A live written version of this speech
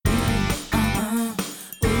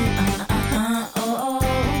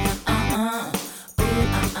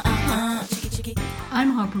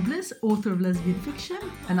Harper Bliss, author of lesbian fiction.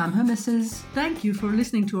 And I'm her missus. Thank you for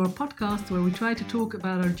listening to our podcast where we try to talk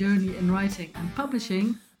about our journey in writing and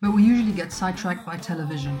publishing. But we usually get sidetracked by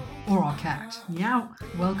television or our cat. Meow.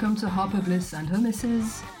 Welcome to Harper Bliss and her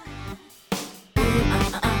missus.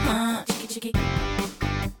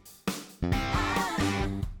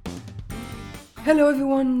 Hello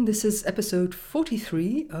everyone, this is episode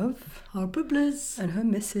 43 of Harper Bliss and her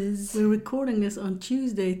missus. We're recording this on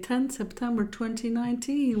Tuesday, 10th September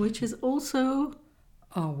 2019, which is also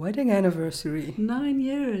our wedding anniversary. 9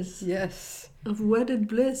 years. Yes. Of wedded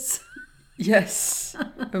bliss. Yes.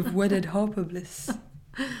 Of wedded Harper Bliss.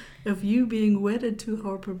 Of you being wedded to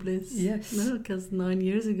Harper Bliss. Yes. No, because 9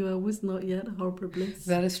 years ago I was not yet Harper Bliss.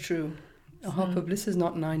 That is true. So, Harper Bliss is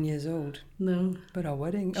not 9 years old. No. But our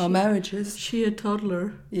wedding, our marriage is. She a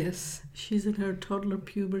toddler. Yes. She's in her toddler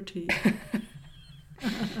puberty.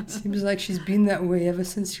 Seems like she's been that way ever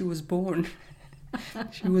since she was born.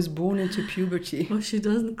 She was born into puberty. Well, she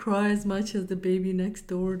doesn't cry as much as the baby next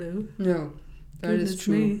door, though. No, that is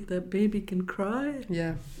true. Me, that baby can cry.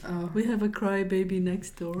 Yeah. We have a cry baby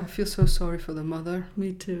next door. I feel so sorry for the mother.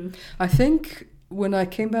 Me too. I think when I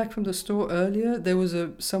came back from the store earlier, there was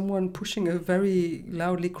someone pushing a very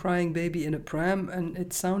loudly crying baby in a pram, and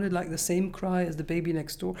it sounded like the same cry as the baby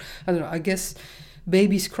next door. I don't know, I guess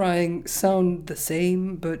babies crying sound the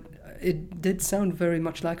same, but it did sound very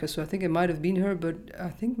much like her, so I think it might have been her, but I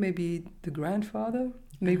think maybe the grandfather,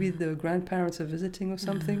 maybe the grandparents are visiting or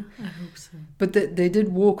something. I hope so. But they did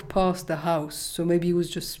walk past the house, so maybe he was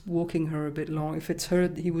just walking her a bit long. If it's her,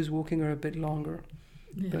 he was walking her a bit longer.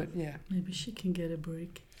 Yeah. But yeah. Maybe she can get a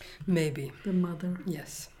break. Maybe. The mother.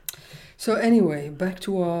 Yes. So anyway, back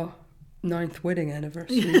to our 9th wedding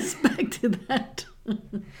anniversary. Yes, back to that.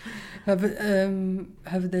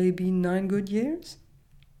 Have they been 9 good years?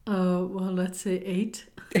 Well, let's say 8.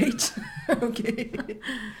 8? Okay.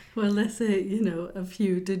 Well, let's say, if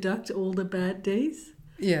you deduct all the bad days.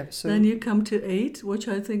 Yeah, so then you come to 8, which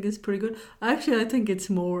I think is pretty good. Actually, I think it's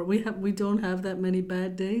more. We don't have that many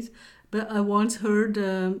bad days. But I once heard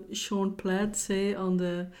Sean Platt say on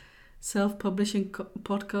the self-publishing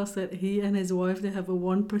podcast that he and his wife, they have a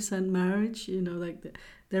 1% marriage.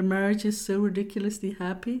 Their marriage is so ridiculously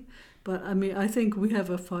happy. But I mean, I think we have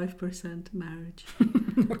a 5% marriage.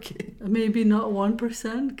 Okay. Maybe not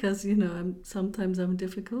 1% because, sometimes I'm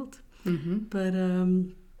difficult. Mm-hmm. But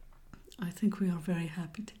I think we are very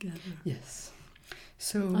happy together. Yes.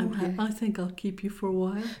 So I think I'll keep you for a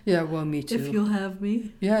while. Yeah, well, me too. If you'll have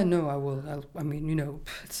me. Yeah, no, I will. I mean,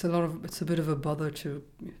 it's a bit of a bother to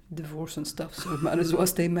divorce and stuff, so it might as well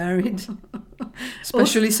stay married.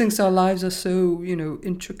 Especially since our lives are so,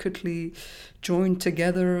 intricately joined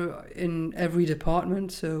together in every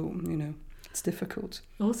department, so, it's difficult.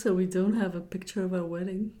 Also, we don't have a picture of our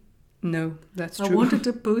wedding. No, that's true. I wanted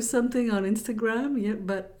to post something on Instagram,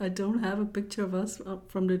 but I don't have a picture of us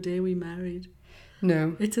from the day we married.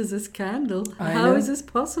 No. It is a scandal. I How know. is this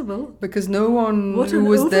possible? Because no one who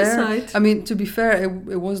was there... I mean, to be fair,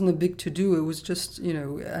 it wasn't a big to-do. It was just,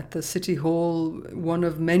 at the City Hall, one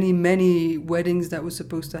of many, many weddings that was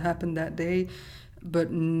supposed to happen that day.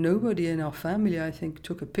 But nobody in our family, I think,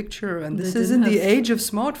 took a picture. And this is in the age of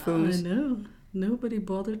smartphones. I know. Nobody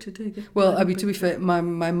bothered to take it. Well, I mean, to be fair,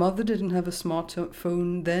 my mother didn't have a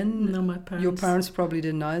smartphone then. No, my parents. Your parents probably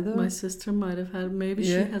didn't either. My sister might have had. Maybe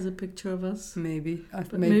she has a picture of us. Maybe.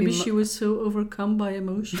 But maybe she was so overcome by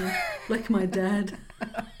emotion, like my dad.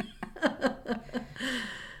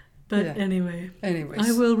 But Anyways.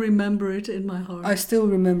 I will remember it in my heart. I still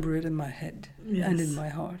remember it in my head and in my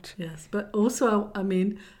heart. Yes, but also, I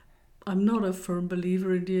mean, I'm not a firm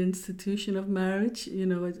believer in the institution of marriage.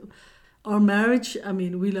 Our marriage, I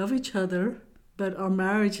mean, we love each other, but our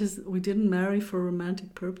marriage we didn't marry for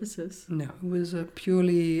romantic purposes. No, it was a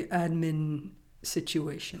purely admin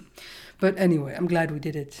situation. But anyway, I'm glad we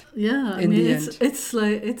did it. Yeah, I mean, it's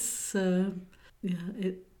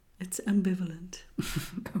ambivalent.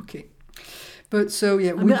 Okay. But so,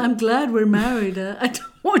 yeah. I'm glad we're married. I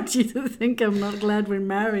don't want you to think I'm not glad we're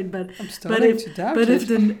married, but I'm starting to doubt it.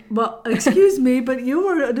 Excuse me, but you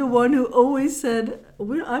were the one who always said,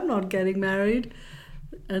 I'm not getting married.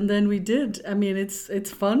 And then we did. I mean,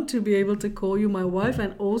 it's fun to be able to call you my wife.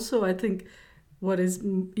 And also, I think what is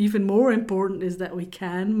even more important is that we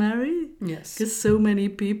can marry. Yes. Because so many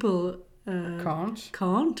people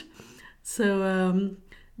can't. So,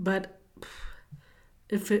 but...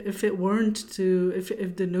 If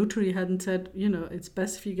the notary hadn't said, it's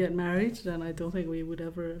best if you get married, then I don't think we would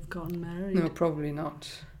ever have gotten married. No, probably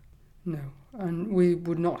not. No. And we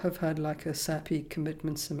would not have had like a sappy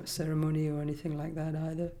commitment ceremony or anything like that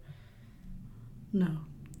either. No.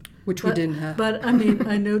 which we didn't have. But I mean,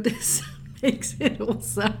 I know this makes it all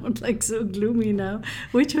sound like so gloomy now,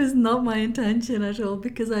 which was not my intention at all,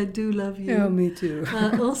 because I do love you. Yeah, me too.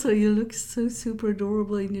 Also, you look so super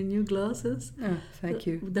adorable in your new glasses. Oh, thank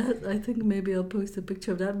you. That I think maybe I'll post a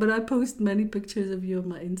picture of that. But I post many pictures of you on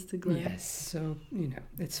my Instagram. Yes, so,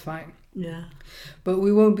 it's fine. Yeah. But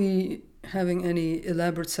we won't be having any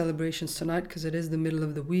elaborate celebrations tonight because it is the middle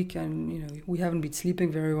of the week and, we haven't been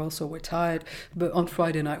sleeping very well, so we're tired. But on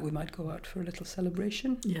Friday night, we might go out for a little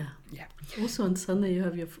celebration. Yeah. Yeah. Also on Sunday, you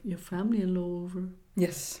have your family-in-law over.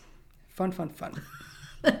 Yes. Fun.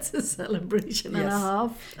 That's a celebration and a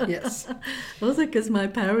half. Yes. Also, because my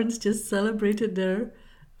parents just celebrated their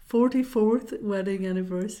 44th wedding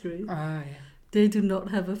anniversary. Ah, yeah. They do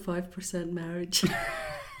not have a 5% marriage.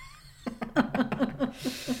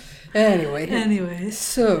 Anyway.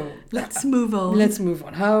 So let's move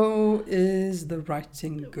on. How is the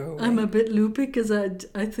writing going? I'm a bit loopy because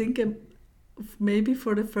I think maybe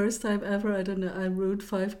for the first time ever, I don't know, I wrote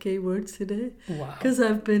 5K words today. Wow. Because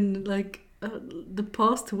I've been the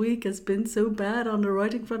past week has been so bad on the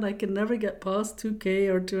writing front. I can never get past 2K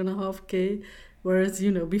or 2.5K. Whereas,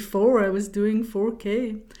 before I was doing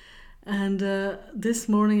 4K. And this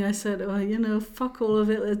morning I said, fuck all of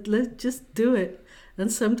it. Let's just do it.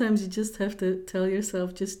 And sometimes you just have to tell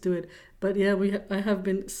yourself, just do it. But yeah, I have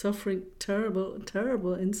been suffering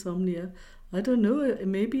terrible insomnia. I don't know,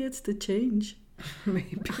 maybe it's the change.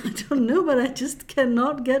 Maybe. I don't know, but I just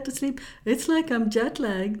cannot get to sleep. It's like I'm jet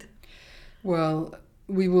lagged. Well,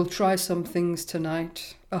 we will try some things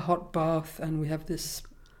tonight. A hot bath, and we have this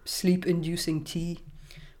sleep-inducing tea,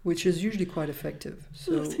 which is usually quite effective.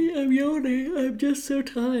 So see, I'm yawning. I'm just so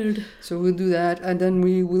tired. So we'll do that, and then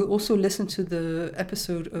we will also listen to the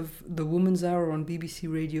episode of The Woman's Hour on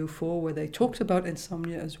BBC Radio 4, where they talked about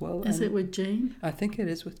insomnia as well. Is it with Jane? I think it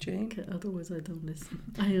is with Jane. Okay, otherwise I don't listen.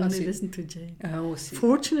 I only listen to Jane. We'll see.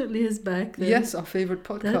 Fortunately, is back there. Yes, our favourite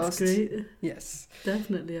podcast. That's great. Yes.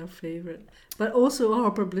 Definitely our favourite. But also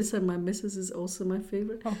Harper Bliss and My Missus is also my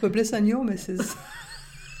favourite. Harper Bliss and Your Missus.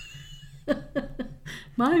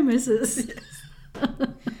 My Missus. Yes.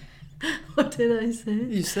 What did I say?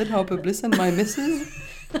 You said Harper Bliss and My Missus?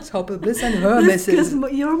 It's Harper Bliss and Her Missus.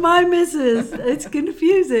 Because you're my Missus. It's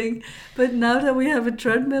confusing. But now that we have a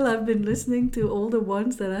treadmill, I've been listening to all the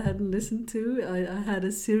ones that I hadn't listened to. I had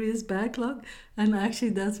a serious backlog. And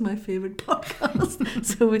actually, that's my favorite podcast.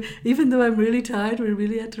 So even though I'm really tired, we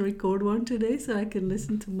really had to record one today so I can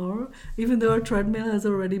listen tomorrow. Even though our treadmill has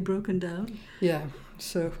already broken down. Yeah.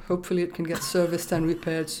 So hopefully it can get serviced and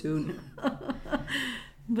repaired soon.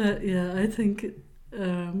 But yeah, I think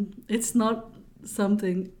it's not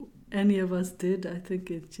something any of us did. I think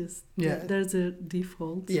it's just there's a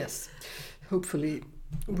default. Yes. Hopefully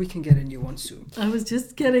we can get a new one soon. I was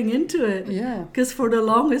just getting into it. Yeah. Because for the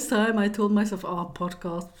longest time I told myself,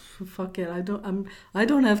 podcast, fuck it. I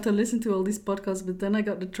don't have to listen to all these podcasts. But then I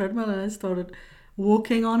got the treadmill and I started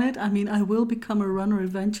walking on it. I mean, I will become a runner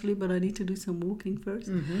eventually, but I need to do some walking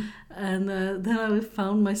first. Mm-hmm. And then I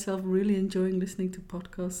found myself really enjoying listening to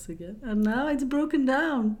podcasts again. And now it's broken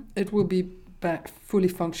down. It will be back fully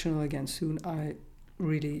functional again soon. I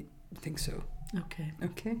really think so.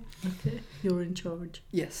 Okay. You're in charge.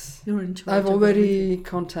 Yes. You're in charge. I've already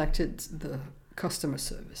contacted the customer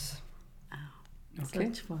service. Okay.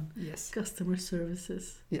 Such fun. Yes. Customer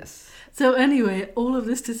services. Yes. So anyway, all of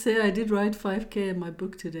this to say, I did write 5K in my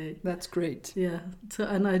book today. That's great. Yeah. So,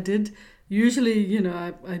 and I did, usually,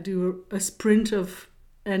 I do a sprint of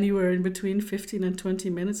anywhere in between 15 and 20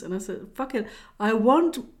 minutes. And I said, fuck it. I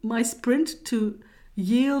want my sprint to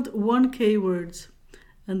yield 1K words.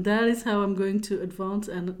 And that is how I'm going to advance.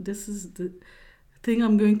 And this is the thing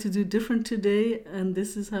I'm going to do different today. And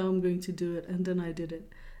this is how I'm going to do it. And then I did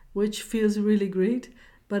it. Which feels really great,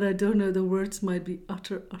 but I don't know, the words might be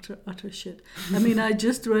utter shit. I mean, I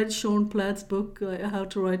just read Sean Platt's book, How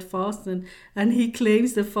to Write Fast, and he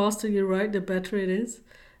claims the faster you write, the better it is,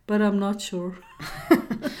 but I'm not sure.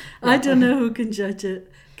 I don't know who can judge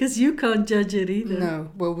it, because you can't judge it either.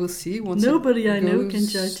 No, well, we'll see. Once nobody I know can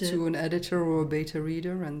judge it. To an editor or a beta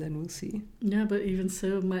reader, and then we'll see. Yeah, but even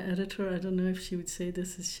so, my editor, I don't know if she would say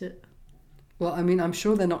this is shit. Well, I mean, I'm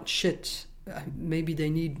sure they're not shit. Maybe they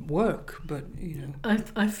need work, but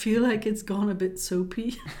I feel like it's gone a bit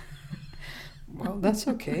soapy. Well, that's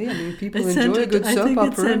okay. I mean, people enjoy a good soap opera. I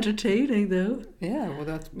think it's entertaining, though. Yeah, well,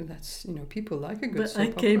 that's people like a good soap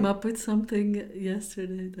opera. But I came up with something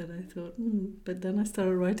yesterday that I thought, but then I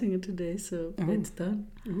started writing it today, so it's done.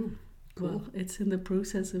 Ooh, cool. Well, it's in the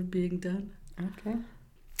process of being done. Okay.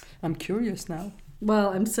 I'm curious now. Well,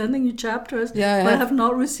 I'm sending you chapters, Yeah, but I have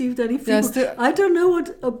not received any feedback. I don't know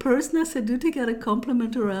what a person has to do to get a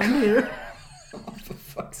compliment around here. Oh, for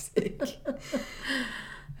fuck's sake.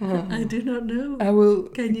 I do not know. I will.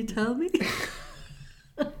 Can you tell me?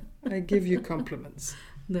 I give you compliments.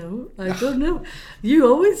 No, I don't know. You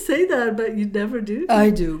always say that, but you never do.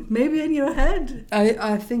 I do. Maybe in your head.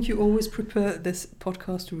 I think you always prepare this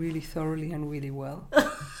podcast really thoroughly and really well.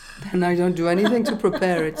 And I don't do anything to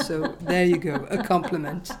prepare it, so there you go, a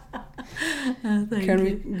compliment. Can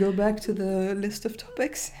we go back to the list of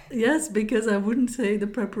topics? Yes, because I wouldn't say the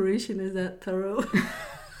preparation is that thorough.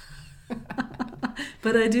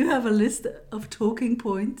 But I do have a list of talking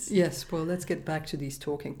points. Yes, well, let's get back to these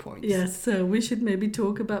talking points. Yes, so we should maybe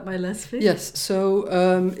talk about my Lesfic. Yes, so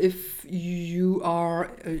if you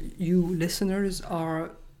listeners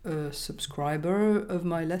are a subscriber of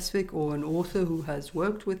My Lesfic or an author who has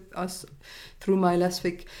worked with us through My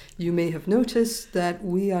Lesfic, you may have noticed that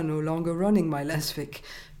we are no longer running My Lesfic.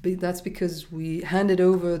 That's because we handed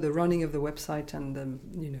over the running of the website and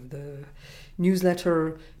the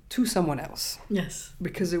newsletter to someone else. Yes.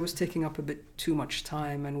 Because it was taking up a bit too much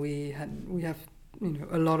time, and we have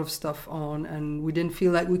a lot of stuff on, and we didn't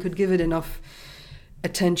feel like we could give it enough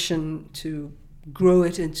attention to grow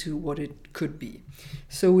it into what it could be.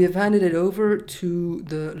 So we have handed it over to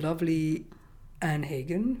the lovely Anne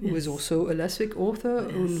Hagen, who is also a Lesfic author,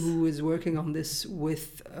 and who is working on this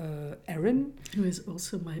with Erin, who is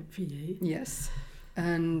also my VA. Yes.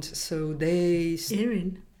 And so they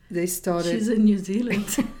started. She's in New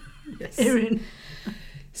Zealand. Yes. Erin.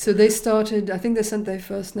 So they started, I think they sent their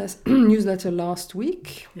first newsletter last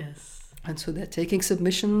week. Yes. And so they're taking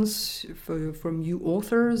submissions from you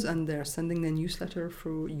authors, and they're sending their newsletter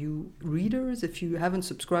for you readers. If you haven't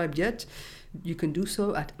subscribed yet, you can do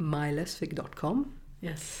so at mylesfic.com.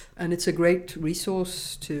 Yes. And it's a great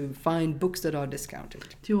resource to find books that are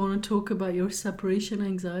discounted. Do you want to talk about your separation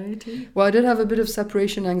anxiety? Well, I did have a bit of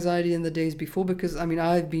separation anxiety in the days before, because,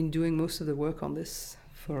 I've been doing most of the work on this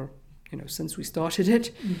for, since we started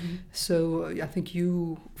it. Mm-hmm. So I think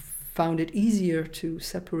you found it easier to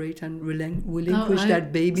separate and relinquish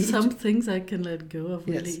that baby. Some things I can let go of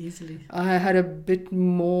really easily. I had a bit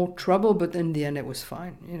more trouble, but in the end it was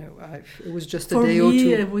fine. It was just a day or two. For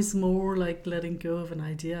me, it was more like letting go of an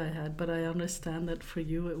idea I had, but I understand that for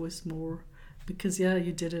you it was more because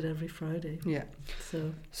you did it every Friday. Yeah.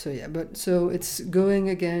 So it's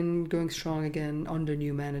going strong again under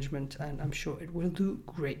new management, and I'm sure it will do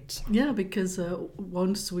great. Yeah, because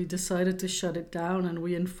once we decided to shut it down and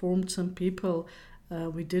we informed some people,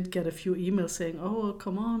 we did get a few emails saying, "Oh,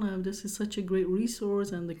 come on, this is such a great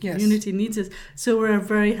resource and the community needs it." So we're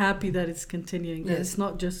very happy that it's continuing. That it's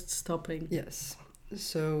not just stopping. Yes.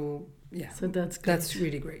 So that's great. That's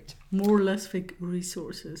really great. More Lesfic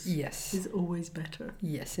resources. Yes. Is always better.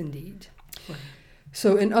 Yes, indeed. Well.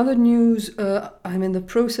 So in other news, I'm in the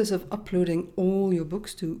process of uploading all your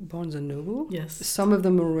books to Barnes & Noble. Yes. Some of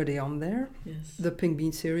them are already on there. Yes. The Pink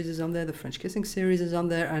Bean series is on there, the French Kissing series is on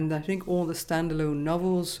there, and I think all the standalone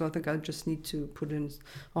novels, so I think I just need to put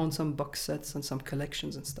on some box sets and some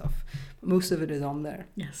collections and stuff. Most of it is on there.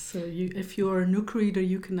 Yes, so if you are a Nook reader,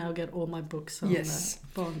 you can now get all my books on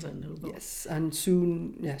Barnes & Noble. Yes, and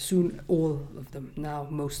soon all of them, now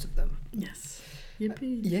most of them. Yes.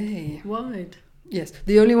 Yippee. Yay. Wide. Yes,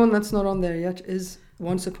 the only one that's not on there yet is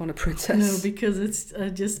Once Upon a Princess. No, because I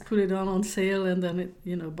just put it on sale, and then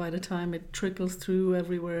it, by the time it trickles through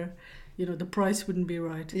everywhere, the price wouldn't be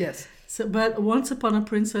right. Yes. So, but Once Upon a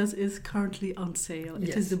Princess is currently on sale.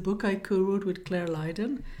 It is the book I co-wrote with Claire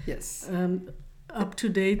Lydon. Yes. Up to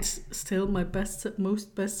date, still my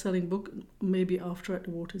most best-selling book, maybe after At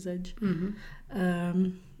the Water's Edge. Mm-hmm.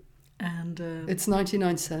 And it's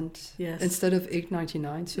 99 cents instead of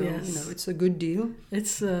 $8.99, so it's a good deal.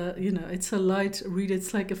 It's it's a light read.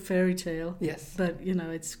 It's like a fairy tale. Yes, but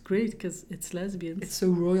it's great because it's lesbians. It's a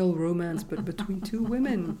royal romance, but between two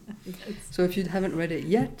women. Yes. So if you haven't read it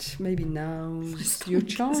yet, maybe now's your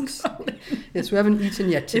chance. Yes, we haven't eaten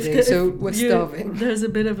yet today, so we're starving. There's a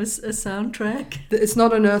bit of a soundtrack. It's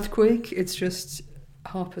not an earthquake. It's just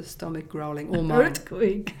Harper's stomach growling. Or mine.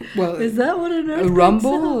 Earthquake. Well, is that what an earthquake? A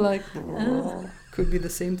rumble, could be the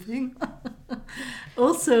same thing.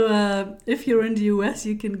 Also, if you're in the US,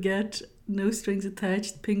 you can get No Strings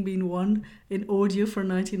Attached Pink Bean 1 in audio for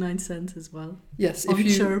 99 cents as well. Yes,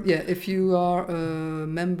 Chirp. If you are a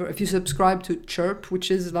member, if you subscribe to Chirp, which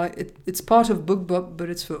is it's part of BookBub, but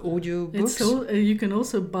it's for audio books. You can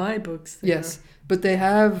also buy books there. Yes. But they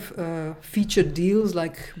have featured deals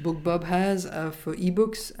like BookBub has for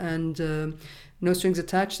ebooks, and No Strings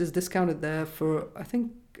Attached is discounted there for, I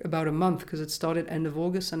think, about a month because it started end of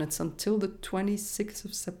August and it's until the 26th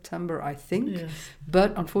of September, I think. Yes.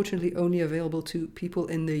 But unfortunately only available to people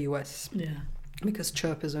in the US. Yeah. Because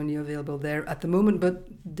Chirp is only available there at the moment, but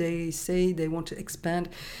they say they want to expand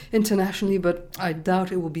internationally, but I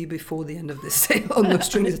doubt it will be before the end of this sale on No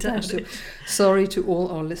Strings Attached. So sorry to all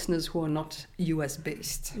our listeners who are not US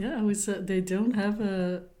based. Yeah, they don't have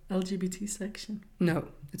a LGBT section. No,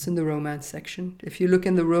 it's in the romance section. If you look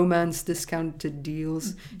in the romance discounted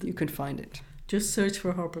deals, you can find it. Just search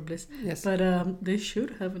for Harper Bliss. Yes. But they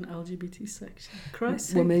should have an LGBT section.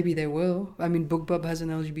 Christ. Well, maybe they will. I mean, BookBub has an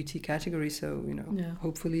LGBT category, so, Yeah.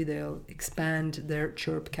 hopefully they'll expand their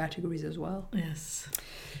Chirp categories as well. Yes.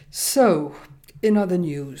 So, in other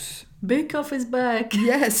news... Bake Off is back.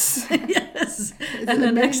 Yes. Yes. And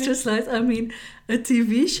an extra slice. I mean, a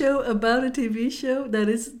TV show about a TV show that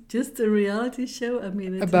is just a reality show. I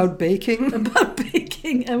mean, it's about baking. About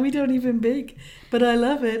baking. And we don't even bake. But I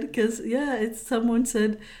love it because, it's someone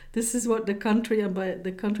said this is what the country, and by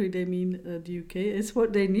the country they mean the UK, it's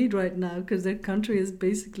what they need right now because their country is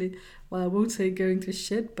basically, well, I won't say going to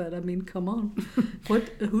shit, but I mean, come on.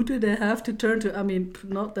 Who do they have to turn to? I mean,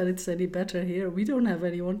 not that it's any better here. We don't have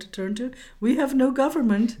anyone to turn to. We have no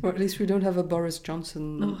government. Or at least we don't have a Boris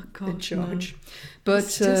Johnson in charge. No. But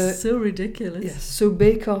it's just so ridiculous. Yes, so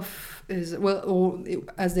Bake Off is,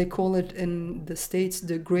 as they call it in the States,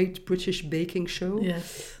 the Great British Baking Show.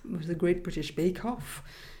 Yes. The Great British Bake Off.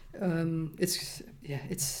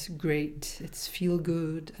 It's great. It's feel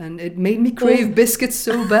good, and it made me crave biscuits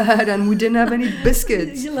so bad, and we didn't have any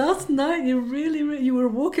biscuits. Last night, you were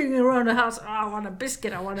walking around the house. Oh, I want a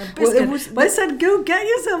biscuit. I want a biscuit. But I said, go get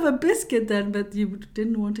yourself a biscuit then, but you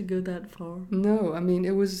didn't want to go that far. No, I mean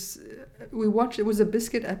it was. It was a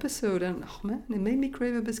biscuit episode, and oh man, it made me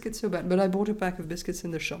crave a biscuit so bad. But I bought a pack of biscuits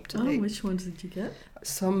in the shop today. Oh, which ones did you get?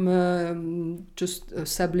 Some just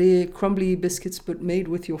sablé crumbly biscuits, but made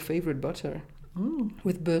with your favorite butter. Oh.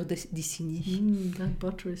 With beurre d'Isigny. That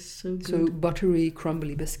butter is so good. So buttery,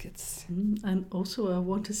 crumbly biscuits. And also, I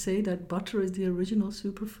want to say that butter is the original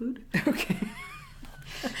superfood. Okay.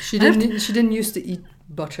 She didn't used to eat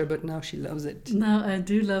butter, but now she loves it. No, I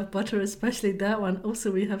do love butter, especially that one.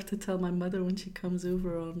 Also, we have to tell my mother when she comes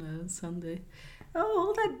over on Sunday. Oh,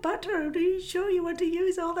 all that butter. Are you sure you want to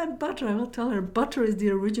use all that butter? I will tell her butter is the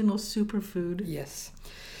original superfood. Yes.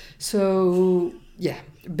 So,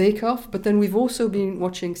 Bake Off. But then we've also been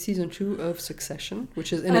watching season 2 of Succession,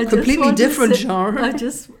 which is in a completely different genre.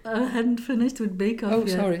 I hadn't finished with Bake Off yet. Oh,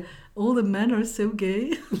 sorry. All the men are so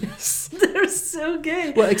gay. Yes. They're so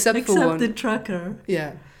gay. Well, except for one. Except the trucker.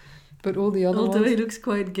 Yeah. But all the other ones... Although he looks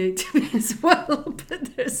quite gay to me as well,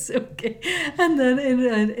 but they're so gay. And then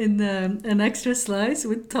in an extra slice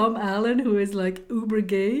with Tom Allen, who is like uber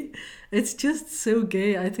gay, it's just so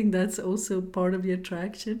gay. I think that's also part of the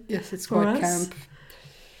attraction. Yes, it's quite camp.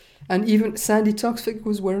 And even Sandy Toksvig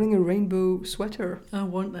was wearing a rainbow sweater. I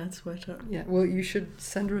want that sweater. Yeah, well, you should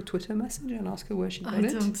send her a Twitter message and ask her where she got it.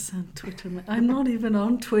 I don't send Twitter. I'm not even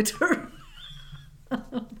on Twitter.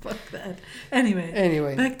 Fuck that.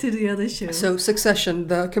 Anyway, back to the other show. So Succession,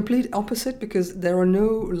 the complete opposite, because there are no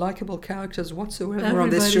likable characters whatsoever on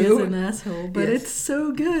this show. Everybody is an asshole, but it's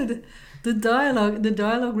so good. The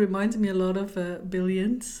dialogue reminds me a lot of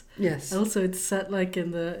Billions. Yes. Also, it's set like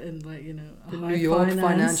in the New York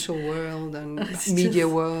financial world and media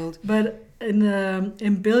world. But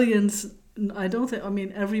in Billions, I don't think. I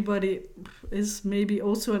mean, everybody is maybe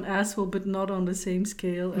also an asshole, but not on the same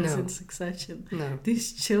scale as in Succession. No.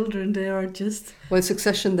 These children, they are just. Well, in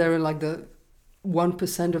Succession, they're in like the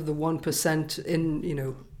 1% of the 1%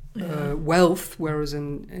 in wealth, whereas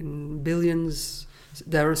in Billions.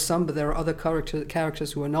 There are some, but there are other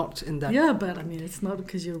characters who are not in that. Yeah, but I mean, it's not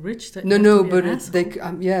because you're rich that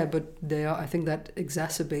but they are. I think that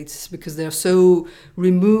exacerbates because they're so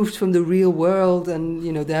removed from the real world, and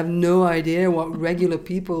they have no idea what regular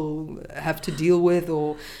people have to deal with,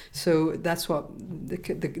 or so that's what the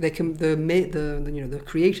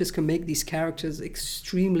creators can make these characters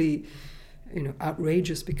extremely,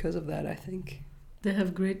 outrageous because of that. I think they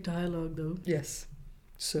have great dialogue, though. Yes.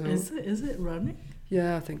 So is it running?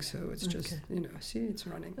 Yeah, I think so. It's just, see, it's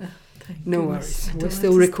running. No worries. We're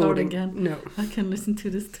still recording. Again. No. I can listen to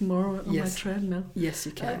this tomorrow on my treadmill. Yes,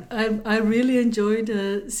 you can. I really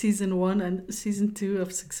enjoyed season 1, and season 2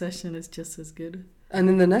 of Succession is just as good. And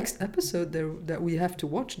in the next episode that we have to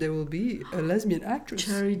watch, there will be a lesbian actress.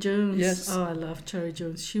 Cherry Jones. Yes. Oh, I love Cherry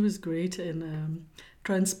Jones. She was great in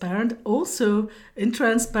Transparent. Also, in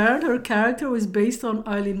Transparent, her character was based on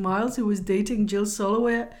Eileen Miles, who was dating Jill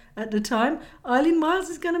Soloway at the time. Eileen Miles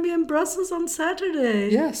is going to be in Brussels on Saturday.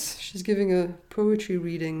 Yes, she's giving a poetry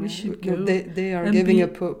reading. We should No, go they are and giving be- a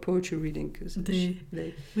poetry reading because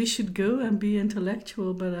We should go and be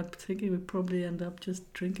intellectual, but I'm thinking we probably end up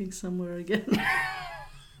just drinking somewhere again.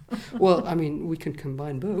 Well, I mean, we can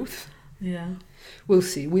combine both. Yeah. We'll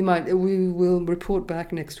see. We will report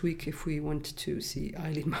back next week if we want to see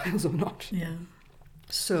Eileen Miles or not. Yeah.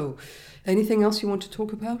 So, anything else you want to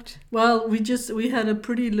talk about? Well, we had a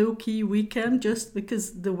pretty low key weekend just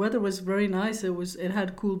because the weather was very nice. It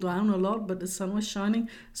had cooled down a lot, but the sun was shining.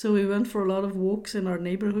 So we went for a lot of walks in our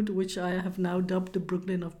neighborhood, which I have now dubbed the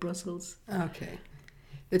Brooklyn of Brussels. Okay.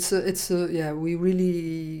 We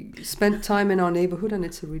really spent time in our neighborhood, and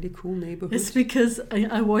it's a really cool neighborhood. It's because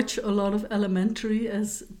I watch a lot of Elementary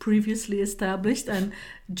as previously established, and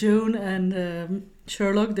Joan and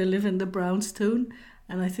Sherlock, they live in the brownstone,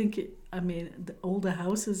 and I think all the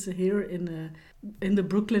houses here in the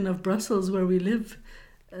Brooklyn of Brussels where we live,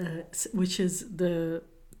 which is the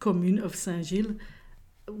commune of Saint-Gilles,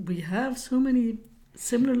 we have so many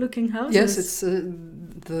similar looking houses. Yes, it's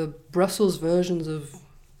the Brussels versions of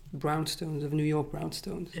brownstones, of New York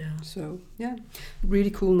brownstones. Yeah. So, yeah, really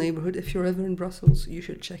cool neighborhood. If you're ever in Brussels, you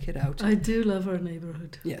should check it out. I do love our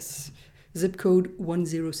neighborhood. Yes. Zip code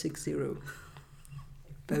 1060.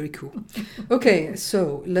 Very cool. Okay,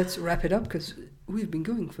 so let's wrap it up because we've been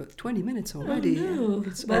going for 20 minutes already. Oh, no.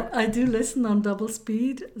 But I do listen on double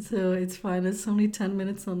speed, so it's fine. It's only 10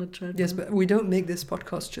 minutes on the treadmill. Yes, but we don't make this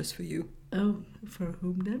podcast just for you. Oh, for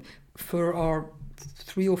whom then? For our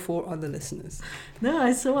 3 or 4 other listeners. No,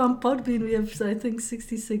 I saw on Podbean we have, I think,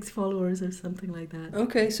 66 followers or something like that.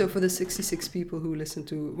 Okay, so for the 66 people who listen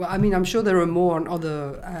to... Well, I mean, I'm sure there are more on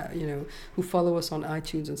other, who follow us on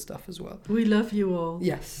iTunes and stuff as well. We love you all.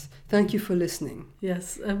 Yes. Thank you for listening.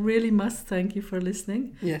 Yes, I really must thank you for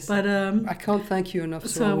listening. Yes. But I can't thank you enough,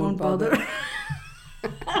 so I won't bother.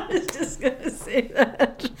 I was just going to say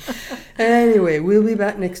that. Anyway, we'll be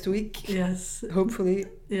back next week. Yes. Hopefully.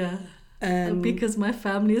 Yeah. And because my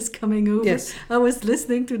family is coming over. Yes. I was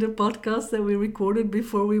listening to the podcast that we recorded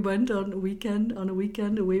before we went on a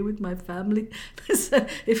weekend away with my family. So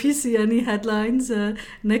if you see any headlines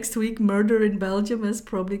next week, murder in Belgium, is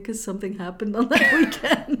probably because something happened on that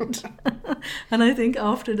weekend. And I think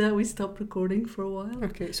after that we stopped recording for a while.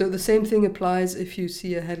 Okay, so the same thing applies if you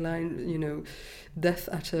see a headline, death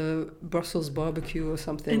at a Brussels barbecue or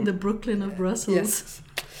something. In the Brooklyn of Brussels. Yes.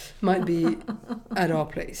 Might be at our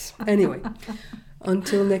place. Anyway,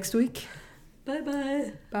 until next week.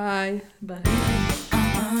 Bye-bye. Bye. Bye.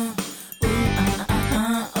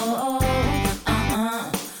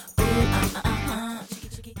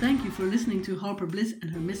 Thank you for listening to Harper Bliss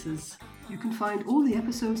and Her Misses. You can find all the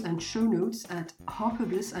episodes and show notes at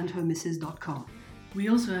harperblissandhermisses.com. We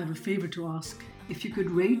also have a favor to ask. If you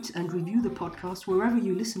could rate and review the podcast wherever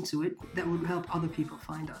you listen to it, that would help other people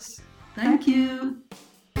find us. Thank you.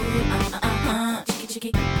 Chicky,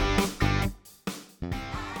 chicky.